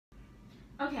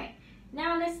Okay,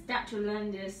 now let's start to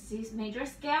learn the C major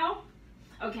scale.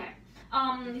 Okay,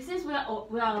 since we are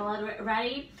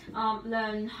already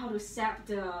learn how to set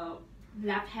the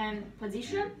left hand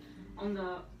position on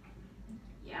the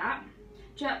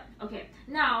okay.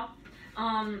 Now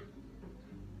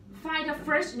find the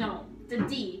first note, the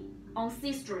D on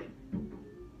C string.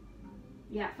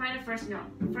 Yeah, find the first note.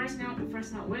 First note.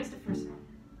 Where's the first note?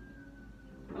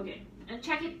 Okay, and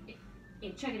check it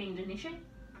in Indonesian.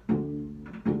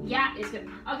 Yeah, it's good.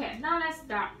 Okay, now let's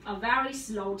start a very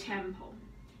slow tempo.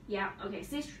 Yeah, okay,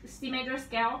 C major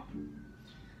scale.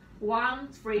 1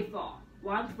 3 4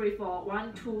 1 3 4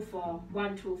 1 2 4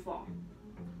 1 2 4.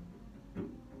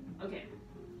 Okay.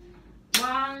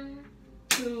 1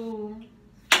 2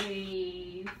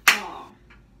 3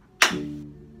 4.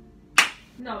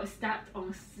 No, it starts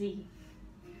on C.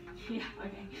 Yeah,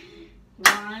 okay.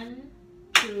 1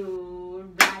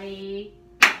 2 ready.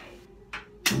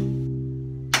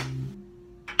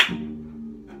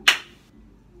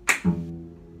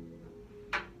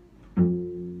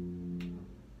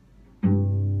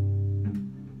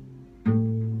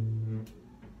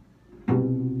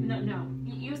 No.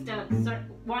 You use the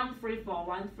 1 3 4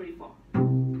 1 3 4.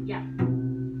 Yeah.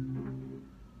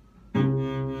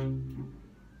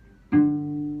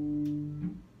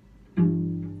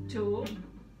 Two.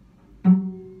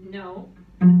 No.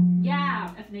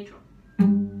 Yeah, F natural.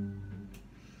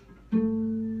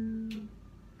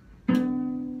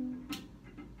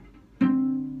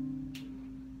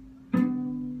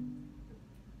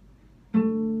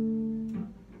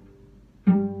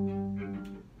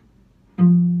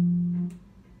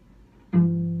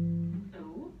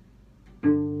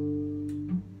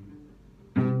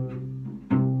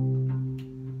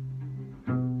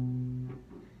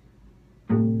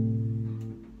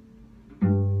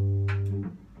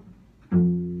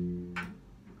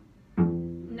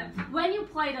 When you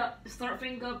play the third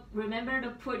finger, remember to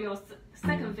put your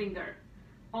second finger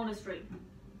on the string.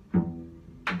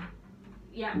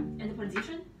 Yeah, and the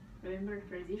position. Remember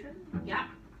the position? Yeah.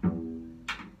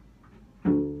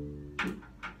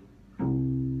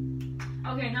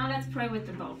 Okay, now let's play with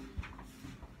the bow.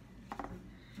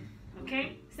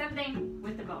 Okay, same thing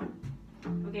with the bow.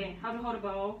 Okay, how to hold the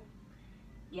bow?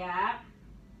 Yeah,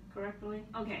 correctly.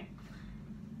 Okay.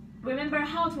 Remember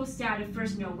how to start the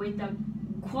first note with the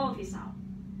quality sound.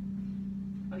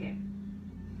 Okay.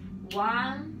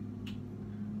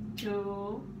 1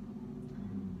 2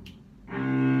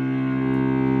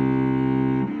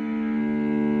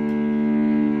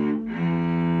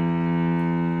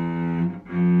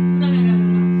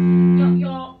 No.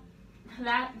 Your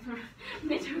left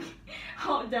need to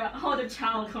hold the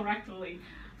child correctly.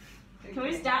 Okay. Can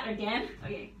we start again?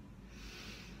 Okay.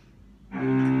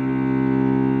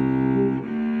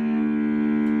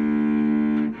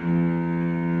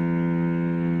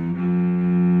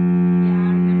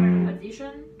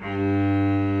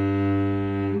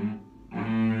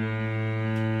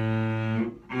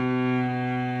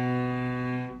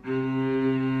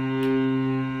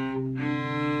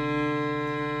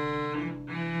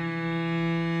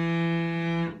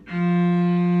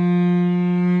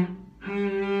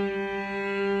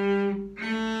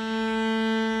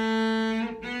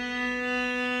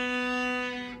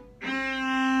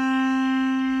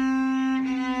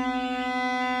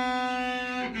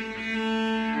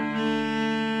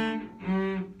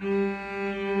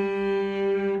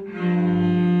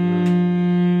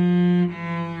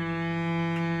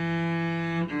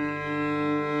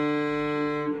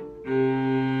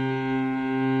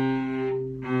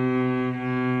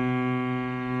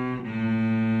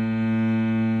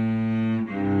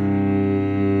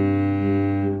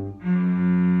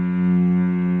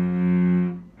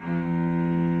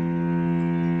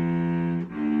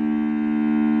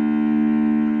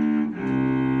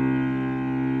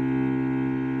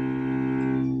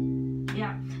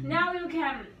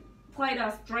 Play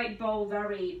the straight bow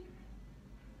very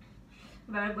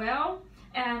well,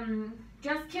 and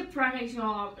just keep practicing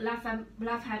your left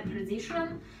hand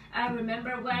position. And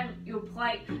remember, when you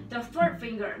play the third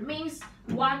finger means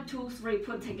 1 2 3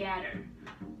 put together.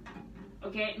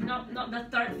 Okay, not the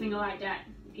third finger like that.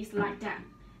 It's like that.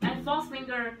 And fourth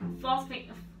finger,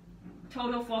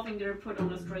 total 4 finger put on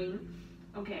the string.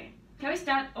 Okay, can we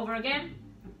start over again?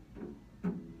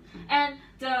 And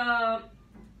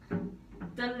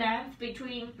the length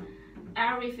between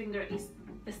every finger is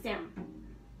the same.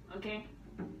 Okay?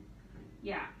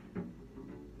 Yeah.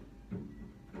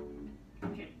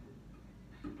 Okay.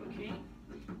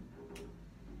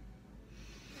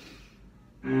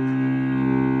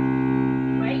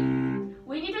 Wait.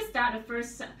 We need to start the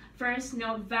first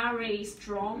note very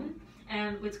strong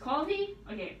and with quality.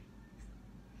 Okay.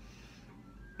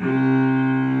 Not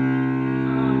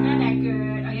that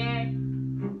good. Okay.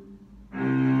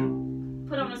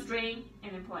 Put on the string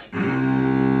and then play.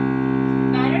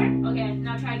 Better? Okay,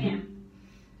 now try again.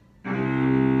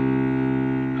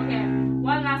 Okay,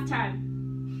 one last time.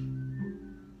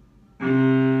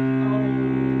 Oh.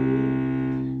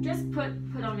 Just put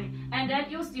on it. And then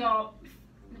use your,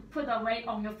 put the weight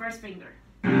on your first finger.